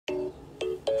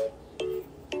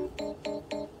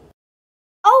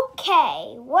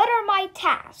Okay, what are my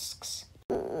tasks?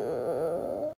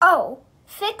 Oh,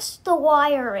 fix the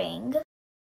wiring.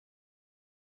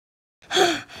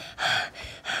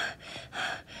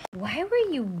 Why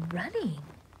were you running?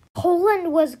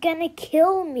 Poland was gonna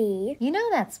kill me. You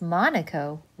know that's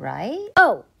Monaco, right?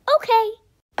 Oh, okay.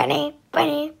 Bunny,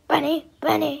 bunny, bunny,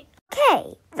 bunny.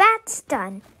 Okay, that's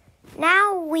done.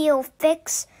 Now we'll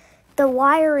fix the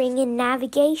wiring in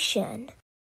navigation.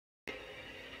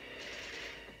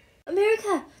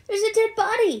 America, there's a dead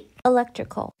body.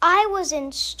 Electrical. I was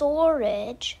in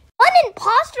storage. One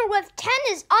imposter with 10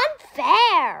 is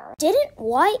unfair. Didn't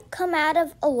white come out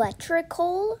of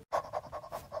electrical?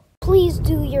 Please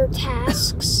do your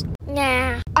tasks.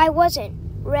 Nah, I wasn't.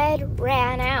 Red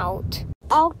ran out.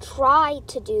 I'll try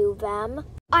to do them.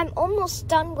 I'm almost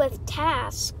done with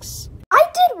tasks. I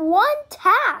did one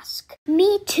task.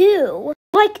 Me too.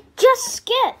 Just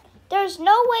skip. There's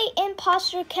no way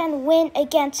imposter can win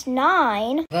against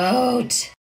 9.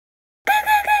 Vote.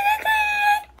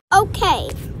 Okay,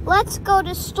 let's go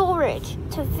to storage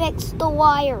to fix the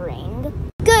wiring.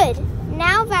 Good.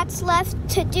 Now that's left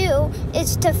to do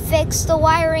is to fix the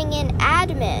wiring in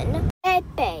admin.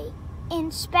 Med bay.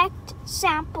 Inspect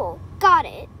sample. Got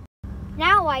it.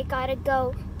 Now I gotta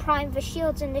go prime the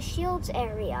shields in the shields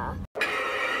area.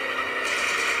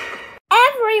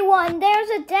 Everyone, there's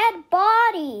a dead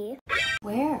body.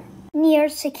 Where? Near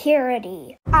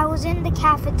security. I was in the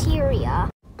cafeteria.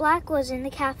 Black was in the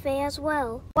cafe as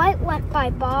well. White went by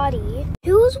body.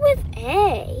 Who's with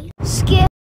A? Skip.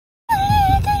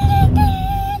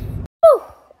 Whew,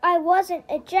 I wasn't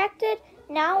ejected.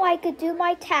 Now I could do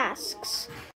my tasks.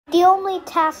 The only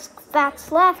task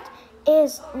that's left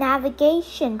is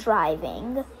navigation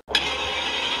driving.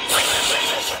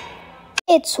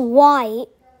 It's White.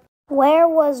 Where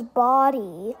was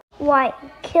body? White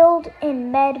killed in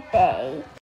med bay.